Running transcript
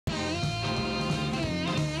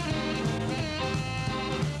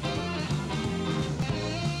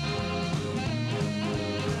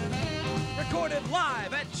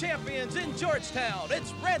Live at Champions in Georgetown,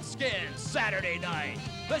 it's Redskins Saturday night.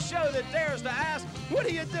 The show that dares to ask, what are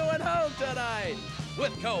you doing home tonight?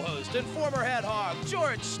 With co-host and former head hog,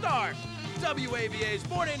 George Starke. WAVA's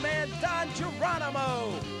morning man, Don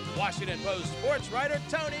Geronimo. Washington Post sports writer,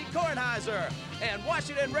 Tony Kornheiser. And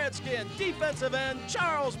Washington Redskins defensive end,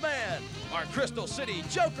 Charles Mann. Our Crystal City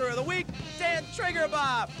Joker of the Week, Dan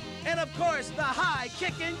Triggerboff. And of course, the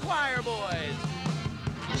high-kicking choir boys.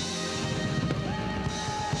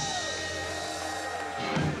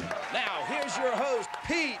 Now, here's your host,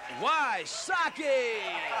 Pete Wysocki.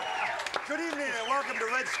 Good evening and welcome to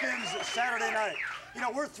Redskins Saturday night. You know,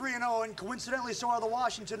 we're 3-0, and coincidentally, so are the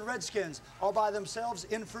Washington Redskins, all by themselves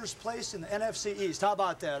in first place in the NFC East. How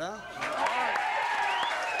about that, huh?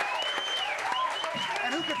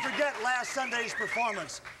 And who could forget last Sunday's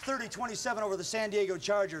performance? 30-27 over the San Diego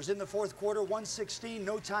Chargers. In the fourth quarter, 1:16,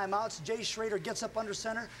 no timeouts. Jay Schrader gets up under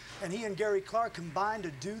center, and he and Gary Clark combine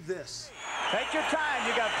to do this. Take your time.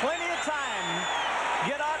 You got plenty of time.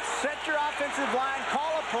 Get up, set your offensive line,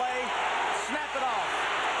 call a play, snap it off.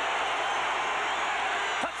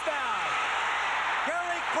 Touchdown.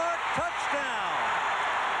 Gary Clark, touchdown.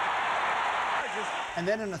 And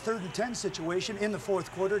then in a 3rd and 10 situation in the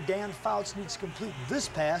fourth quarter, Dan Fouts needs to complete this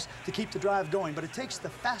pass to keep the drive going. But it takes the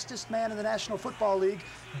fastest man in the National Football League,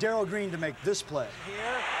 Darrell Green, to make this play. Here,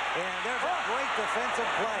 and there's a great defensive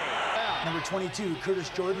play. Number 22, Curtis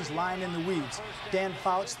Jordan's lying in the weeds. Dan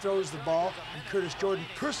Fouts throws the ball, and Curtis Jordan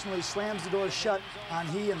personally slams the door shut on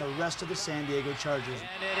he and the rest of the San Diego Chargers.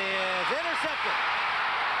 And it is intercepted.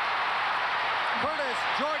 Curtis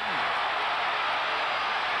Jordan.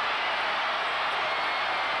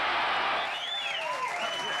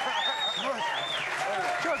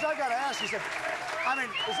 George, I gotta ask you, I mean,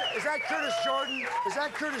 is that Curtis Jordan? Is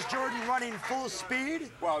that Curtis Jordan running full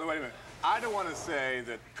speed? Well, wait a minute. I don't want to say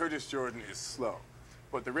that Curtis Jordan is slow,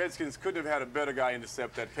 but the Redskins couldn't have had a better guy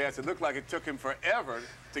intercept that pass. It looked like it took him forever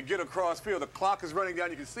to get across field. The clock is running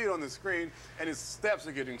down. You can see it on the screen, and his steps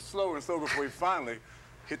are getting slower and slower before he finally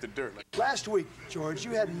hit the dirt. Last week, George,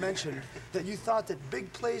 you had mentioned that you thought that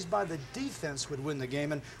big plays by the defense would win the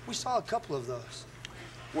game, and we saw a couple of those.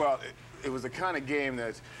 Well, it was the kind of game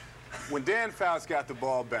that when Dan Fouts got the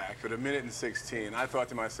ball back at 1:16, I thought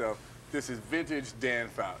to myself, this is vintage Dan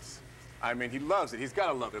Fouts. I mean, he loves it. He's got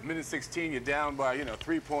to love it. 1:16, you're down by,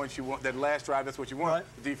 3 points. You want that last drive, that's what you want. Right.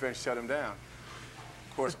 The defense shut him down.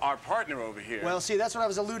 Of course, our partner over here. Well, see, that's what I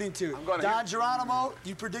was alluding to. Don Geronimo,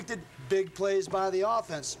 you predicted big plays by the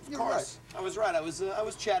offense. Of course. Right. I was right. I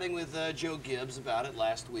was chatting with Joe Gibbs about it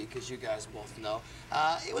last week, as you guys both know.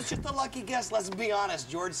 It was just a lucky guess, let's be honest.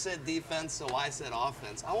 George said defense, so I said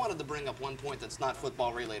offense. I wanted to bring up one point that's not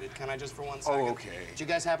football related. Can I just for 1 second? Oh, okay. Did you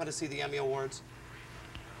guys happen to see the Emmy Awards?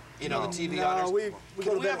 You know, the TV no, honors?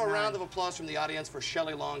 Can we have a round round of applause from the audience for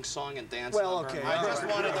Shelley Long's song and dance Well, number? okay. I just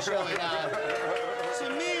wanted to point out. To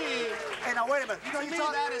me, hey, now wait a minute.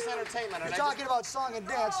 That is entertainment. You're talking about song and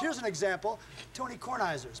dance. Here's an example. Tony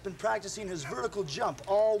Kornheiser has been practicing his vertical jump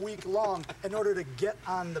all week long in order to get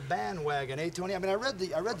on the bandwagon. Hey, Tony. I mean, I read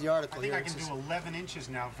the article. I think I can do 11 inches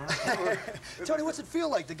now vertically. Tony, what's it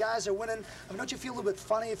feel like? The guys are winning. I mean, don't you feel a little bit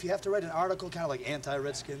funny if you have to write an article kind of like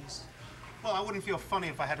anti-Redskins? Well, I wouldn't feel funny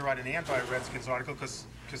if I had to write an anti-Redskins article, because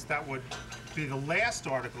that would be the last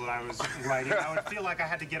article that I was writing. I would feel like I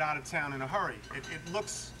had to get out of town in a hurry. It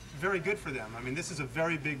looks very good for them. I mean, this is a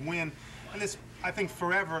very big win, and this, I think,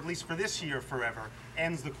 forever, at least for this year, forever,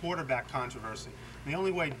 ends the quarterback controversy. And the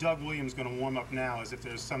only way Doug Williams is going to warm up now is if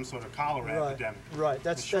there's some sort of cholera epidemic. Right,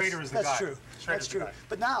 that's Schrader is the guy. That's true. That's true.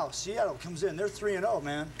 But now Seattle comes in. They're 3-0,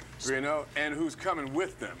 man. 3-0, and who's coming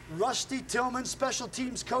with them? Rusty Tillman, special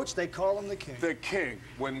teams coach. They call him the King. The King.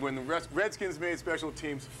 When the Redskins made special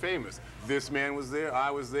teams famous, this man was there,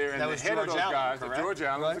 I was there, and the head of those guys, George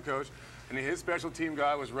Allen was the coach, and his special team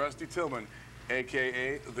guy was Rusty Tillman,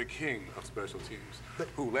 a.k.a. the King of special teams,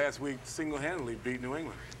 who last week single-handedly beat New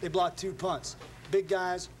England. They blocked 2 punts. Big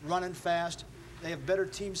guys, running fast. They have better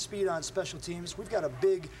team speed on special teams. We've got a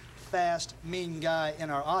big, fast, mean guy in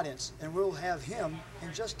our audience, and we'll have him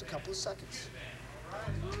in just a couple of seconds.